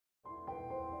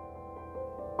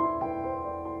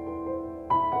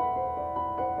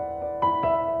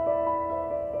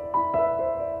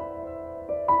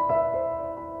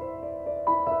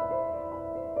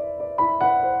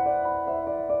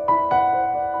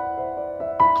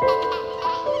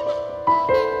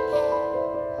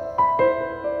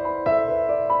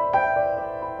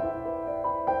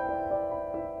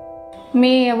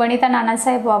मी वनिता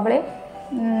नानासाहेब वाबळे,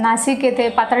 नाशिक येथे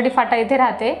पाथर्डी फाटा येथे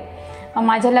राहते।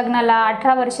 माझ्या लग्नाला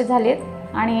 18 वर्ष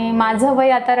झालीत आणि माझं वय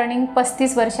आता रनिंग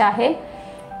 35 वर्ष आहे।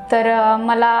 तर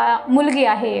मला मुलगी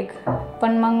आहे एक,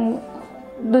 पण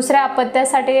मग दुसऱ्या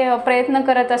अपत्यासाठी प्रयत्न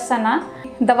करत असताना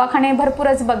दवाखाने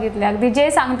भरपूरच बघितले। अगदी जे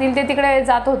सांगतील ते तिकडे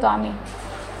जात होतो आम्ही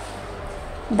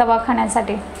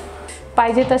दवाखान्यासाठी।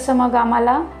 पाहिजे तसं मग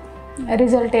आम्हाला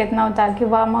रिझल्ट येत नव्हता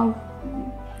किंवा मग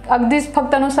अगदीच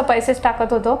फक्त नुसतं पैसेच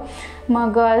टाकत होतो।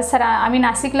 मग आम्ही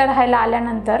नाशिकला राहायला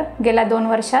आल्यानंतर गेल्या 2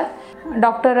 वर्षात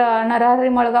डॉक्टर नरहरी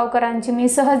मळगावकरांची मी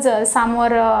सहज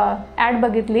सामोर ॲड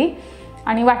बघितली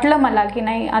आणि वाटलं मला की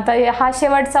नाही आता हा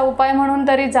शेवटचा उपाय म्हणून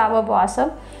तरी जावं बुवा असं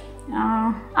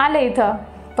आले इथं।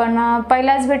 पण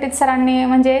पहिल्याच भेटीत सरांनी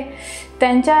म्हणजे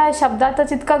त्यांच्या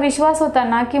शब्दातच इतका विश्वास होता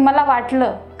ना की मला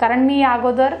वाटलं, कारण मी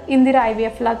अगोदर इंदिरा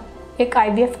IVFला एक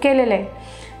IVF केलेलं आहे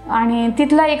आणि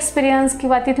तिथला एक्सपिरियन्स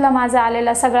किंवा तिथला माझा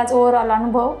आलेला सगळाच ओव्हरऑल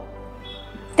अनुभव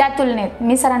त्या तुलनेत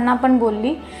मी सरांना पण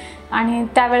बोलली आणि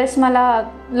त्यावेळेस मला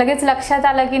लगेच लक्षात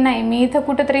आलं की नाही मी इथं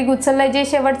कुठेतरी गुचललं आहे। जे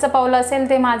शेवटचं पाऊल असेल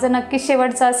ते माझं नक्कीच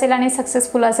शेवटचं असेल आणि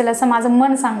सक्सेसफुल असेल असं माझं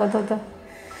मन सांगत होतं।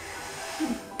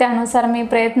 त्यानुसार मी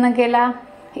प्रयत्न केला,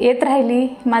 येत राहिली।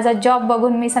 माझा जॉब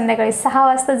बघून मी संध्याकाळी 6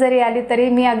 वाजता जरी आली तरी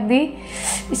मी अगदी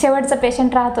शेवटचं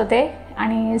पेशंट राहत होते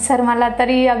आणि सर मला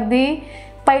तरी अगदी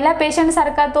पहिल्या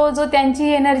पेशंटसारखा तो जो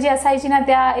त्यांची एनर्जी असायची ना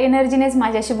त्या एनर्जीनेच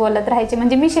माझ्याशी बोलत राहायचे।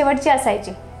 म्हणजे मी शेवटची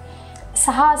असायची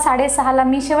 6 साडेसहाला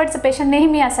मी शेवटचं पेशंट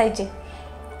नेहमी असायचे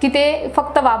की ते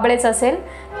फक्त वाबळेच असेल,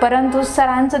 परंतु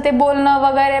सरांचं ते बोलणं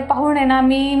वगैरे पाहून आहे ना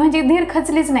मी म्हणजे धीर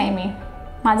खचलीच नाही। मी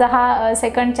माझा हा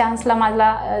सेकंड चान्सला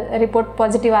माझा रिपोर्ट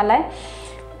पॉझिटिव्ह आला आहे,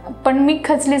 पण मी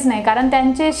खचलीच नाही कारण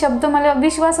त्यांचे शब्द मला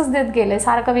विश्वासच देत गेले,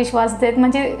 सारखा विश्वास देत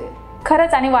म्हणजे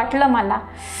खरंच। आणि वाटलं मला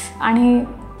आणि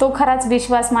तो खराच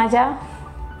विश्वास माझ्या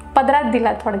पदरात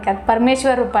दिला थोडक्यात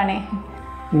परमेश्वर रूपाने।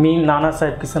 मी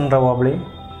नानासाहेब किसनराव वाबळे,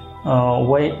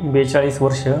 वय 42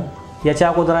 वर्ष। याच्या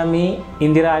अगोदर आम्ही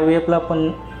इंदिरा IVFला पण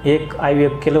एक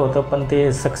IVF केलं होतं, पण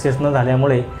ते सक्सेस न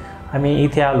झाल्यामुळे आम्ही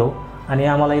इथे आलो आणि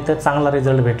आम्हाला इथं चांगला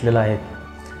रिझल्ट भेटलेला आहे।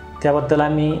 त्याबद्दल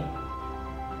आम्ही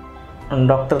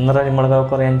डॉक्टर नरहरी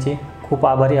मळगावकर यांची खूप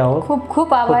आभारी आहोत।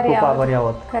 खूप आभारी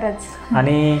आहोत खरंच।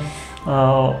 आणि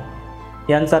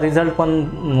यांचा रिझल्ट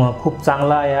पण खूप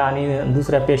चांगला आहे आणि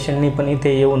दुसऱ्या पेशंटनी पण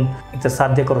इथे येऊन इथं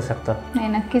साध्य करू शकतात। नाही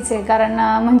नक्कीच आहे, कारण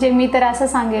म्हणजे मी तर असं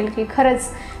सांगेल की खरंच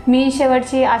मी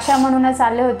शेवटची आशा म्हणूनच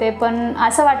आले होते, पण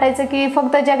असं वाटायचं की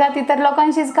फक्त जगात इतर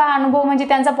लोकांशीच का अनुभव म्हणजे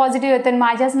त्यांचा पॉझिटिव्ह येतो,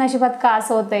 माझ्याच नशिबात का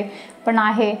असं होतंय। पण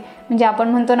आहे म्हणजे आपण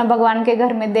म्हणतो ना भगवान के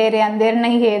घर में देर है अंधेर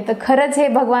नहीं है, तर खरंच हे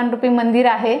भगवान रूपी मंदिर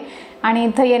आहे आणि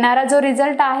इथं येणारा जो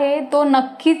रिझल्ट आहे तो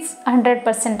नक्कीच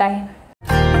 100% आहे।